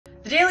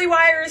Daily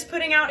Wire is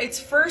putting out its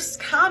first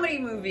comedy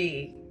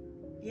movie.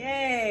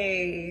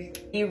 Yay.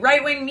 The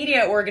right-wing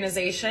media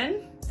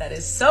organization that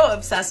is so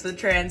obsessed with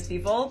trans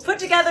people put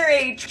together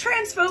a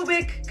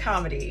transphobic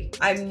comedy.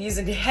 I'm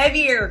using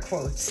heavy air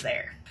quotes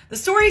there. The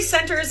story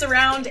centers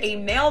around a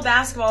male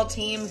basketball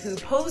team who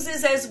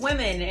poses as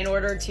women in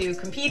order to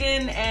compete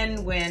in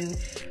and win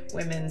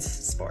women's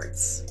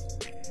sports.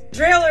 The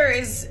trailer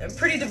is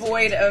pretty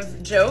devoid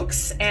of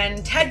jokes,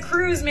 and Ted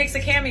Cruz makes a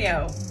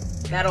cameo.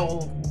 That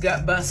old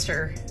gut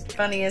buster.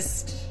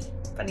 Funniest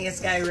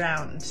guy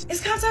around.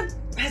 His concept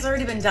has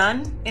already been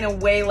done in a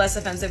way less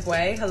offensive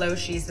way. Hello,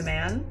 she's the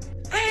man.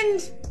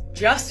 And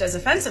just as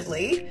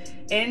offensively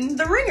in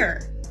The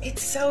Ringer.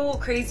 It's so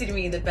crazy to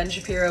me that Ben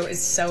Shapiro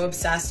is so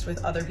obsessed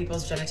with other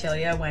people's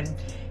genitalia when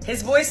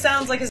his voice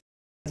sounds like his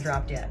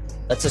dropped yet.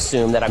 Let's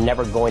assume that I'm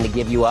never going to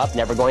give you up,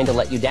 never going to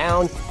let you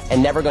down,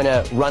 and never going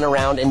to run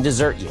around and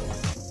desert you.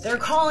 They're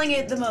calling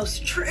it the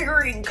most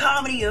triggering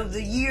comedy of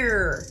the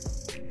year.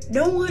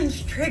 No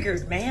one's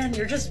triggered, man.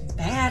 You're just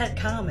bad at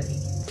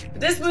comedy.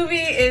 But this movie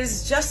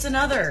is just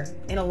another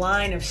in a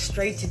line of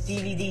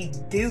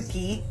straight-to-DVD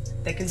dookie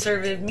that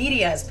conservative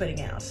media is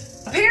putting out.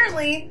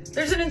 Apparently,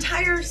 there's an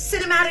entire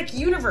cinematic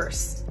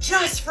universe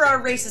just for our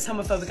racist,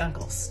 homophobic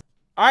uncles.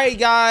 All right,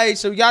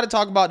 guys, so we got to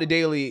talk about the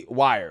Daily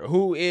Wire,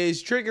 who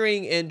is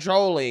triggering and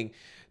trolling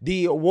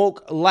the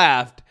woke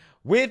left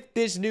with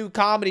this new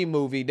comedy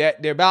movie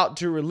that they're about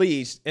to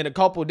release in a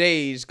couple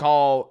days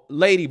called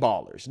Lady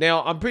Ballers.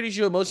 Now, I'm pretty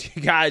sure most of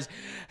you guys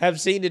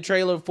have seen the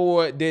trailer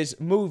for this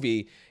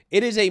movie.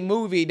 It is a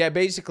movie that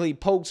basically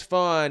pokes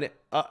fun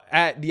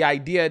at the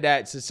idea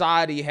that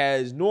society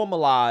has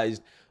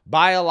normalized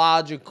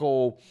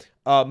biological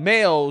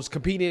males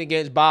competing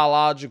against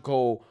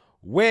biological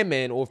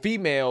women or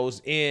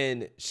females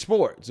in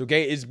sports.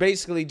 Okay, it's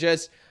basically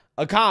just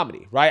a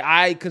comedy, right?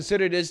 I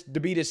consider this to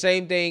be the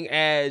same thing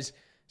as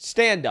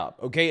stand-up.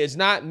 Okay, it's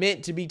not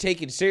meant to be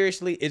taken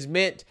seriously. It's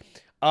meant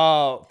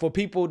for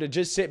people to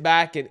just sit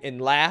back and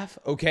laugh,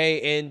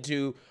 okay, and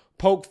to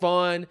poke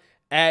fun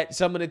at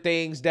some of the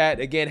things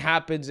that, again,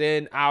 happens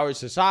in our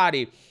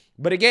society.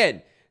 But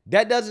again,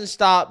 that doesn't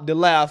stop the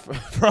left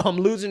from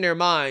losing their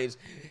minds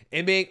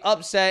and being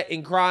upset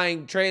and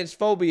crying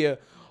transphobia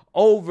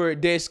over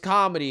this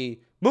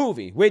comedy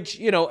movie, which,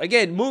 you know,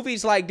 again,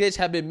 movies like this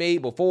have been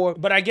made before.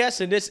 But I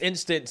guess in this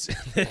instance,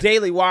 the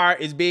Daily Wire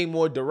is being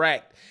more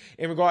direct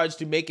in regards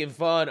to making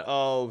fun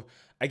of,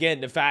 again,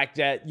 the fact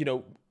that, you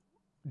know,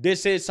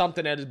 this is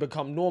something that has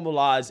become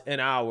normalized in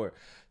our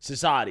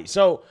society.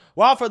 So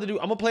without further ado,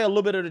 I'm gonna play a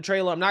little bit of the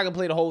trailer. I'm not gonna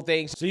play the whole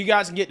thing, so you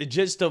guys can get the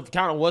gist of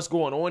kind of what's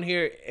going on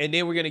here, and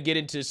then we're gonna get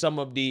into some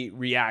of the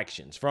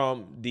reactions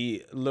from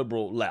the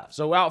liberal left.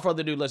 So without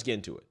further ado, let's get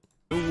into it.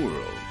 A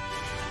world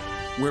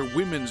where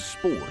women's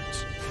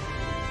sports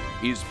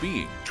is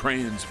being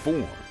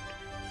transformed.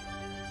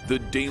 The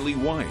Daily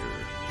Wire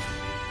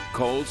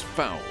calls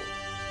foul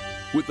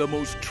with the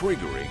most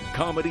triggering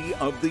comedy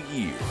of the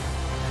year.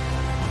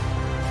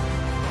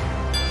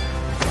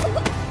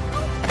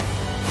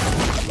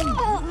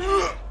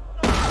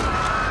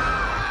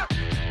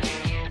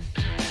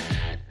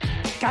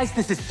 Guys,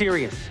 this is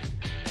serious.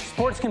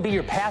 Sports can be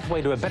your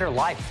pathway to a better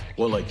life.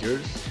 Well, like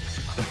yours?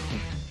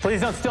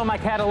 Please don't steal my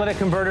catalytic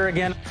converter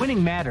again.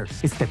 Winning matters.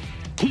 It's the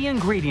key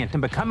ingredient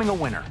in becoming a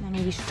winner.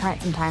 Maybe you should try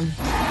it sometime.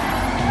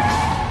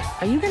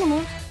 Are you gonna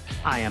move?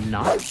 I am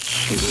not.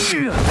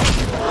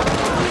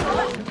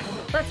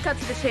 Let's cut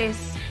to the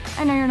chase.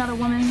 I know you're not a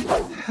woman.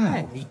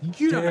 Hey,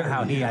 you don't know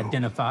how he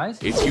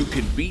identifies. If you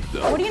can beat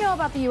them, What do you know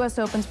about the U.S.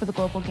 Opens for the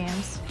Global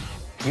Games?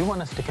 You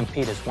want us to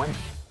compete as women.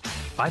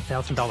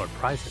 $5,000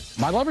 prizes.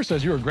 My lover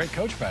says you were a great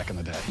coach back in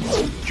the day.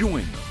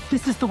 join them.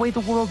 This is the way the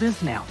world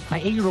is now. My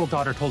 8-year-old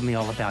daughter told me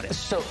all about it.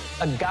 So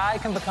a guy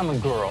can become a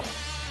girl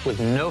with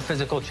no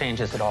physical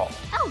changes at all.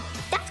 Oh,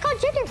 that's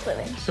called gender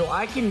fluid. So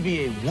I can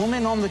be a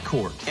woman on the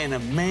court and a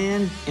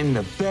man in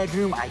the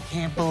bedroom. I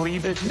can't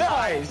believe it.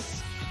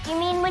 Nice! You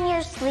mean when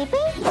you're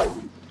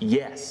sleeping?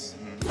 Yes.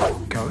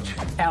 Coach,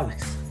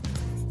 Alex,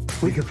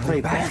 We could play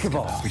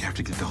basketball. we'd have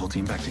to get the whole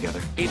team back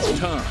together. It's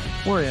time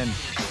We're in.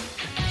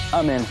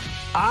 I'm in.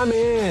 I'm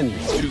in.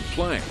 to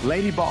play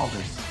Lady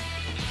Ballers.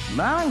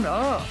 Mount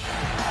up.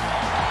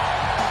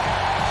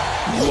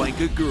 like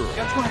a girl.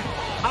 Guess what?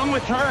 I'm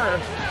with her.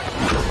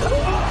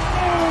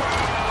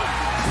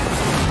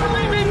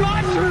 believe in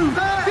my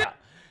truth.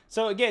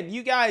 So again,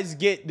 you guys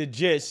get the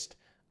gist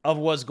of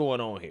what's going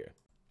on here.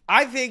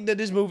 I think that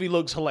this movie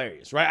looks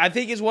hilarious, right? I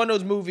think it's one of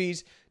those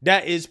movies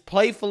that is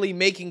playfully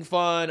making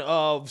fun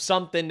of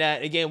something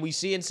that, again, we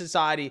see in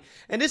society.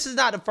 And this is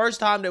not the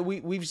first time that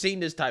we've seen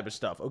this type of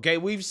stuff, okay?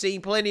 We've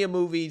seen plenty of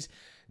movies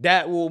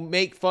that will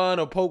make fun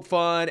or poke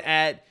fun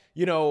at,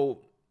 you know,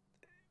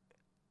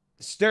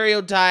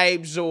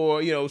 stereotypes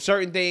or, you know,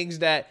 certain things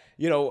that,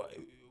 you know,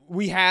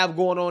 we have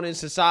going on in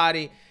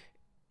society.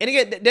 And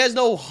again, there's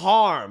no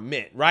harm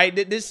meant, right?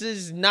 This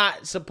is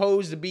not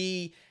supposed to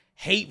be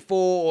hateful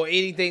or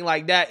anything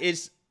like that.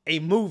 It's a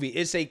movie.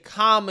 It's a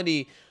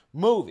comedy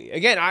movie.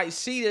 Again, I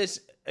see this,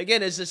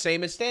 again, it's the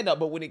same as stand-up.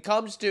 But when it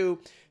comes to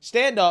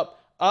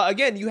stand-up,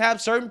 again, you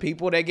have certain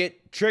people that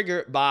get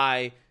triggered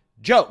by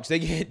jokes. They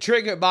get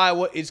triggered by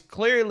what is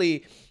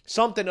clearly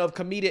something of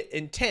comedic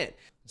intent.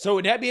 So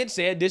with that being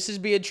said, this is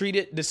being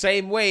treated the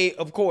same way,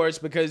 of course,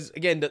 because,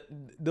 again,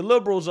 the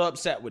liberals are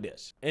upset with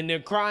this. And they're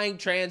crying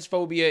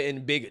transphobia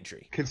and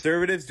bigotry.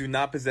 Conservatives do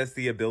not possess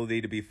the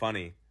ability to be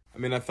funny. I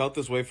mean, I felt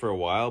this way for a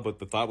while, but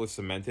the thought was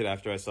cemented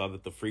after I saw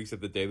that the freaks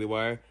at the Daily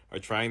Wire are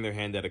trying their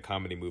hand at a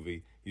comedy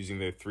movie, using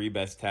their 3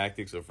 best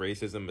tactics of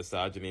racism,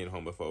 misogyny, and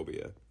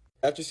homophobia.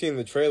 After seeing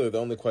the trailer, the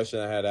only question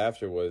I had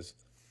after was,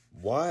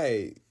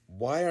 why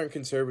aren't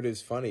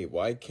conservatives funny?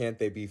 Why can't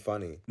they be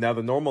funny? Now,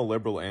 the normal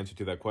liberal answer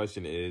to that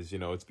question is,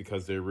 it's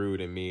because they're rude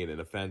and mean and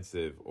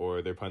offensive,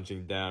 or they're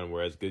punching down,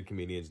 whereas good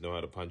comedians know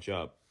how to punch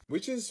up.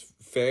 Which is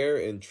fair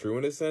and true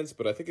in a sense,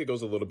 but I think it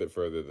goes a little bit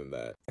further than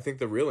that. I think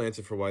the real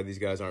answer for why these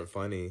guys aren't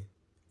funny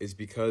is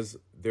because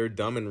they're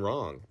dumb and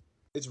wrong.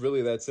 It's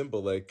really that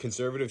simple. Like,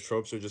 conservative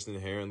tropes are just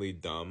inherently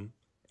dumb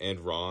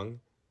and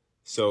wrong,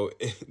 so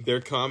their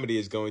comedy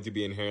is going to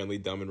be inherently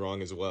dumb and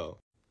wrong as well.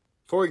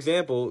 For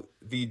example,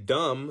 the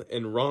dumb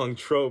and wrong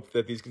trope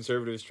that these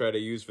conservatives try to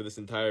use for this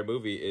entire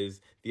movie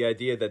is the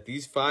idea that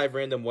these 5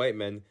 random white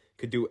men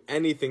could do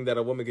anything that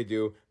a woman could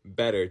do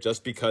better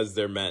just because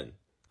they're men.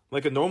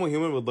 Like, a normal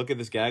human would look at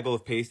this gaggle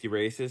of pasty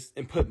racists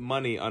and put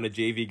money on a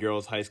JV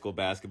girls' high school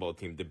basketball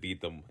team to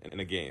beat them in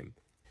a game.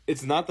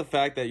 It's not the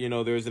fact that,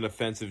 there's an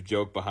offensive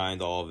joke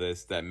behind all of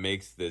this that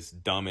makes this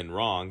dumb and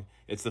wrong.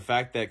 It's the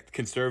fact that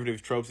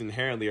conservative tropes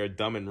inherently are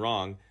dumb and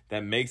wrong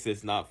that makes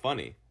this not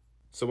funny.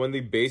 So when the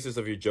basis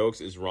of your jokes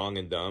is wrong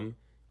and dumb,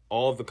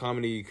 all of the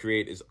comedy you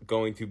create is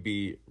going to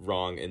be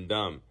wrong and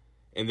dumb.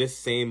 And this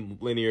same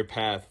linear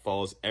path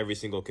follows every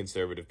single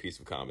conservative piece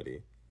of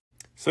comedy.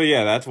 So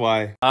yeah, that's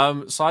why.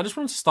 So I just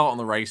wanted to start on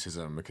the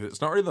racism because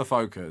it's not really the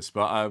focus,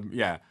 but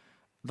yeah,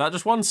 that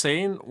just one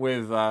scene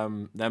with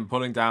them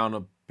pulling down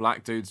a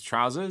black dude's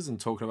trousers and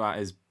talking about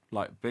his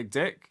big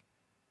dick.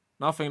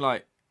 Nothing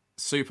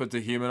super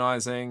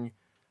dehumanizing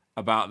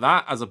about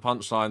that as a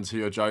punchline to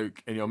your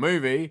joke in your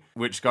movie,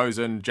 which goes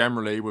in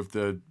generally with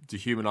the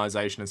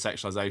dehumanization and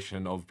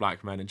sexualization of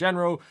black men in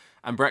general.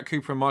 And Brett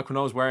Cooper and Michael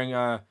Knowles wearing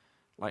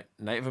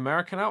Native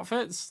American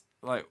outfits.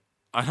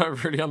 I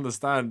don't really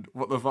understand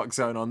what the fuck's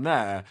going on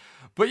there.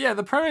 But yeah,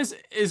 the premise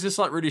is just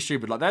really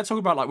stupid. They're talking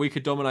about we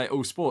could dominate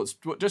all sports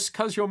just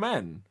because you're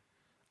men.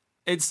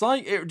 It's do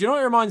you know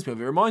what it reminds me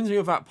of? It reminds me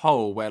of that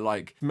poll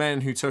where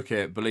men who took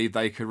it believed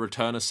they could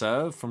return a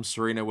serve from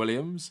Serena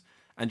Williams,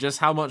 and just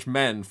how much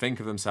men think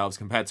of themselves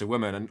compared to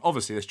women. And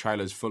obviously this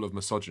trailer is full of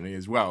misogyny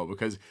as well,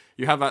 because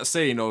you have that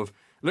scene of,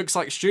 looks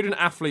like student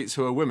athletes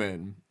who are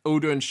women all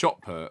doing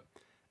shot put,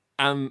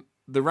 and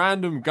the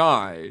random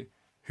guy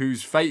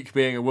who's fake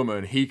being a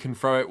woman, he can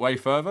throw it way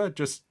further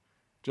just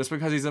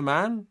because he's a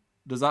man.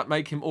 Does that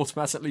make him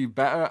automatically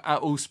better at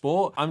all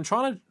sport? I'm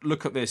trying to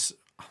look at this,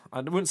 I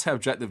wouldn't say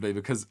objectively,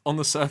 because on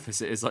the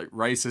surface it is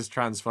racist,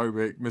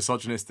 transphobic,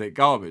 misogynistic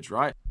garbage,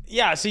 right?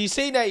 Yeah, so you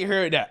see that, you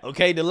heard that,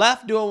 okay? The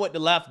left doing what the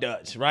left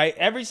does, right?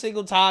 Every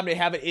single time they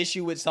have an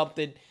issue with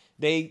something,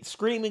 they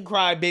scream and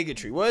cry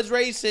bigotry. Well, it's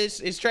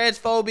racist, it's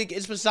transphobic,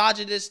 it's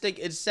misogynistic,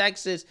 it's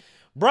sexist.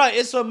 Bruh,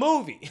 it's a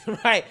movie,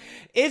 right?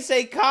 It's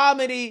a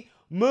comedy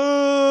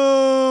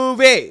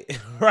movie,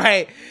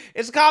 right?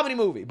 It's a comedy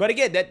movie. But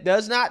again, that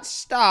does not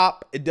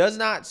stop, it does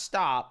not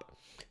stop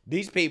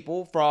these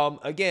people from,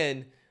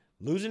 again,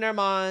 losing their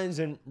minds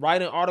and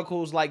writing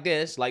articles like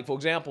this. Like, for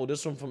example,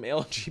 this one from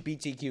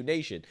LGBTQ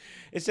Nation.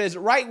 It says,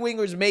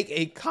 right-wingers make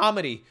a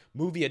comedy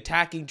movie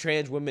attacking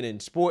trans women in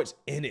sports,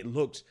 and it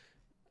looks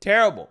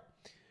terrible.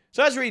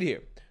 So let's read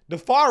here. The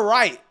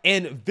far-right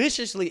and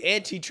viciously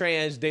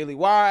anti-trans Daily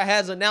Wire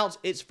has announced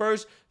its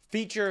first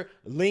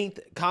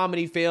feature-length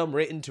comedy film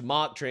written to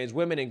mock trans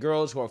women and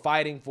girls who are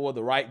fighting for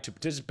the right to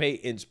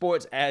participate in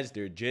sports as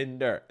their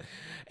gender.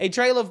 A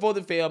trailer for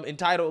the film,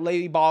 entitled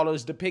Lady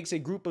Ballers, depicts a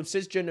group of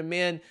cisgender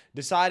men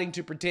deciding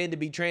to pretend to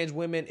be trans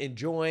women and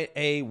join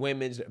a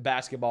women's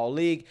basketball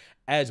league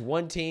as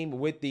one team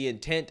with the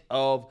intent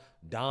of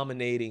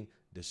dominating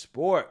the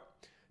sport.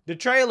 The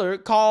trailer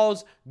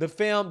calls the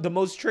film the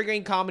most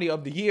triggering comedy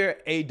of the year,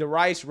 a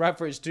derisive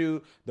reference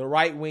to the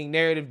right-wing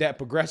narrative that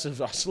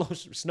progressives are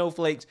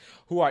snowflakes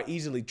who are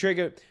easily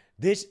triggered.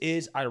 This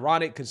is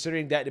ironic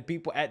considering that the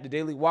people at the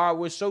Daily Wire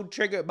were so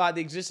triggered by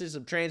the existence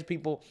of trans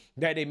people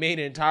that they made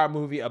an entire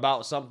movie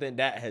about something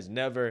that has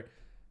never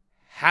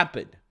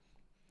happened.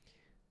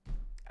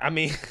 I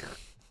mean,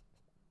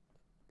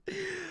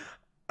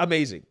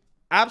 amazing.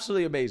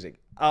 Absolutely amazing.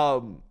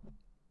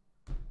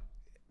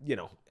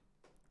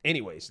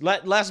 Anyways,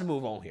 let's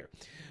move on here.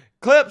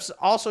 Clips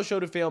also show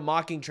the film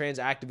mocking trans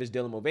activist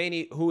Dylan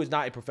Mulvaney, who is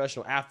not a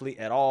professional athlete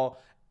at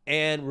all,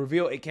 and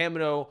reveal a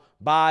cameo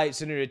by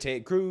Senator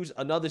Ted Cruz.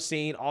 Another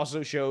scene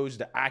also shows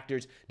the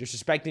actors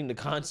disrespecting the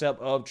concept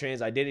of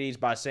trans identities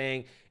by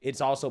saying it's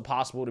also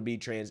possible to be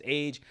trans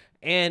age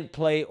and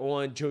play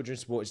on children's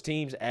sports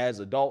teams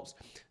as adults.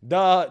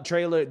 The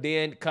trailer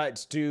then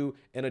cuts to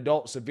an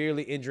adult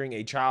severely injuring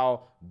a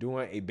child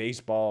during a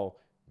baseball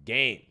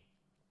game.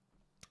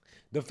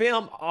 The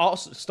film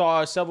also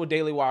stars several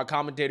Daily Wire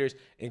commentators,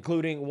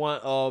 including one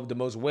of the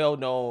most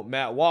well-known,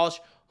 Matt Walsh,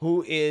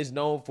 who is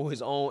known for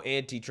his own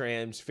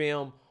anti-trans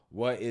film,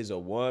 What Is a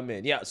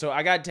Woman? Yeah, so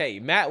I gotta tell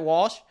you, Matt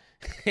Walsh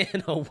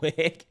in a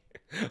wig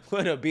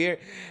with a beard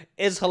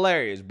is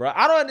hilarious, bro.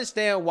 I don't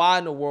understand why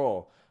in the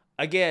world,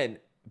 again,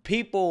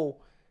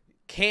 people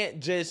can't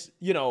just,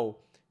 you know,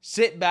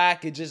 sit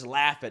back and just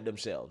laugh at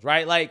themselves,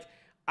 right? Like,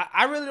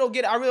 I really don't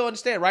get it. I really don't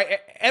understand, right?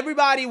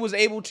 Everybody was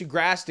able to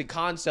grasp the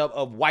concept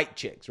of white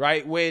chicks,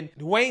 right? When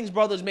the Wayans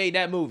brothers made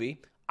that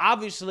movie,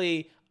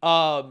 obviously,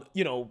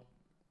 you know,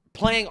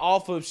 playing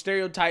off of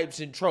stereotypes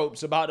and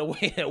tropes about the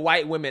way that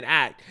white women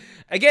act.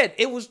 Again,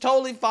 it was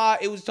totally fine.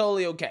 It was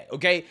totally okay,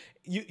 okay?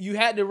 You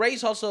had the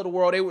race hustle of the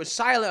world. They were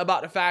silent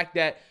about the fact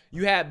that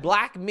you had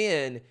black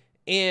men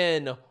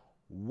in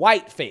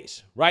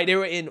whiteface, right? They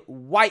were in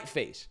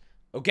whiteface,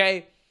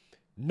 okay?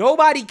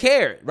 Nobody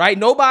cared, right?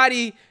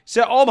 Nobody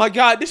said, oh my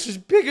God, this is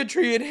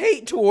bigotry and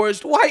hate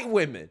towards white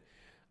women.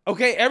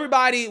 Okay,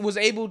 everybody was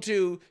able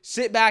to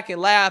sit back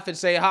and laugh and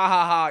say, ha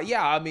ha ha,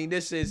 yeah, I mean,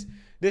 this is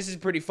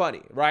pretty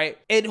funny, right?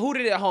 And who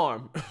did it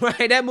harm,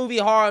 right? That movie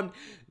harmed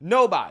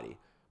nobody.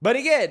 But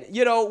again,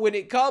 you know, when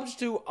it comes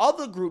to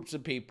other groups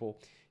of people,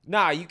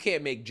 nah, you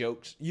can't make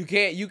jokes. You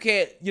can't,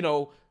 you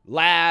know,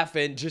 laugh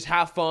and just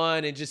have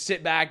fun and just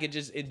sit back and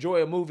just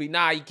enjoy a movie.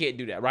 Nah, you can't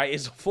do that, right?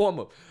 It's a form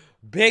of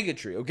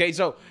bigotry, okay?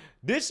 So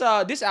this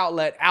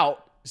outlet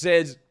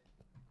says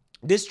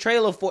this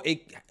trailer for a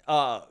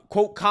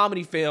quote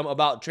comedy film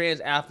about trans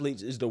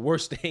athletes is the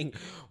worst thing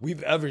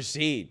we've ever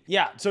seen.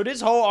 Yeah, so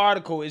this whole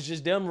article is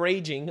just them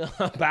raging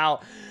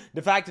about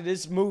the fact that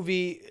this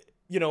movie,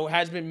 you know,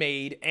 has been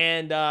made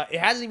and it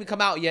hasn't even come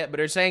out yet, but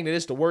they're saying that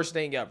it's the worst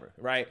thing ever,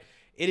 right?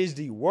 It is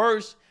the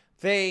worst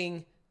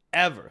thing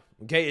ever,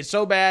 okay? It's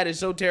so bad, it's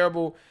so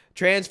terrible,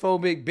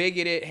 transphobic,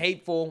 bigoted,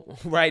 hateful,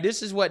 right?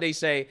 This is what they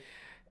say.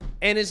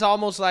 And it's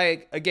almost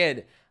like,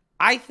 again,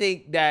 I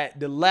think that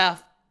the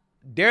left,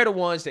 they're the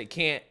ones that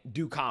can't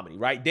do comedy,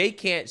 right? They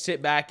can't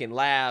sit back and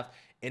laugh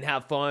and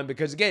have fun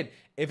because, again,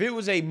 if it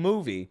was a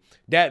movie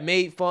that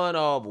made fun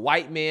of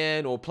white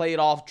men or played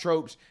off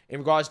tropes in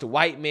regards to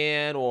white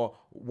men or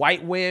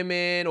white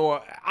women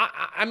or,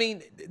 I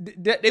mean,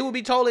 they would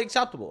be totally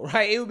acceptable,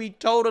 right? It would be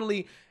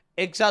totally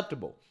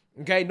acceptable,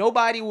 okay?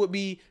 Nobody would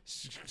be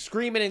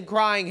screaming and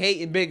crying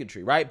hate and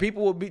bigotry, right?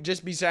 People would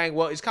just be saying,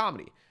 well, it's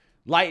comedy.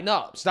 Lighten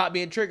up. Stop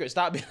being triggered.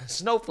 Stop being a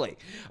snowflake.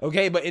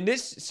 Okay, but in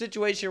this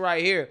situation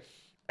right here,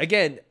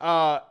 again,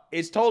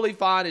 it's totally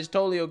fine. It's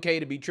totally okay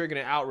to be triggered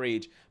and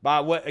outraged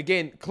by what,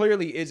 again,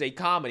 clearly is a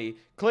comedy.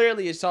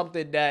 Clearly is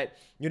something that,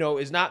 you know,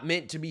 is not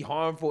meant to be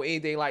harmful or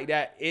anything like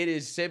that. It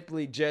is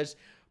simply just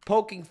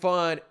poking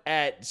fun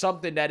at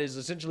something that has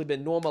essentially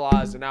been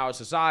normalized in our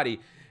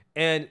society.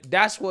 And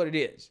that's what it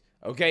is,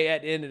 okay,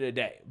 at the end of the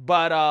day.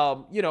 But,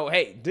 you know,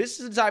 hey, this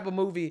is the type of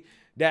movie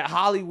that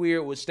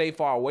Hollywood would stay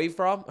far away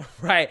from,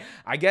 right?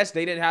 I guess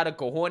they didn't have the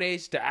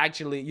cojones to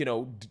actually, you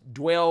know,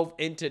 delve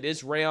into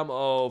this realm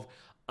of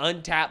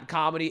untapped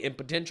comedy and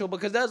potential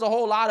because there's a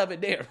whole lot of it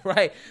there,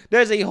 right?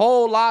 There's a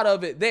whole lot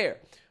of it there.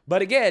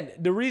 But again,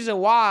 the reason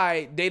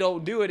why they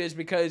don't do it is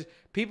because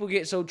people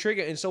get so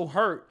triggered and so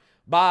hurt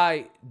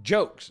by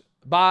jokes,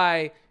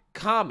 by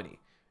comedy.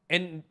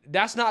 And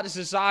that's not the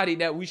society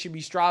that we should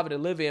be striving to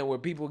live in where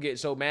people get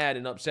so mad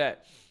and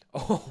upset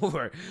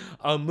over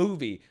a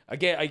movie,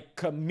 again, a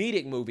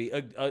comedic movie,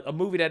 a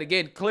movie that,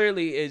 again,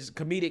 clearly is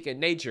comedic in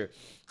nature.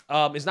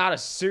 It's not a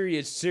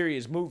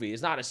serious movie.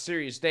 It's not a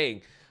serious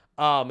thing.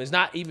 It's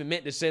not even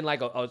meant to send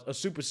like a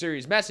super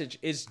serious message.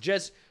 It's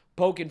just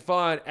poking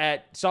fun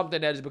at something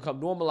that has become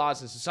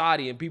normalized in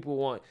society and people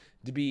want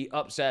to be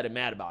upset and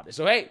mad about it.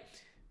 So, hey,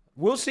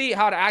 we'll see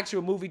how the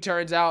actual movie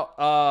turns out.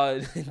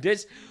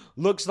 This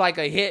looks like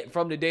a hit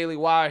from the Daily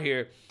Wire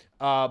here.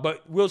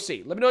 But we'll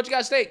see. Let me know what you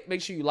guys think.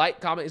 Make sure you like,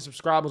 comment, and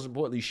subscribe. Most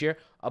importantly, share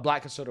a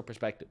Black conservative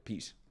perspective.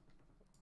 Peace.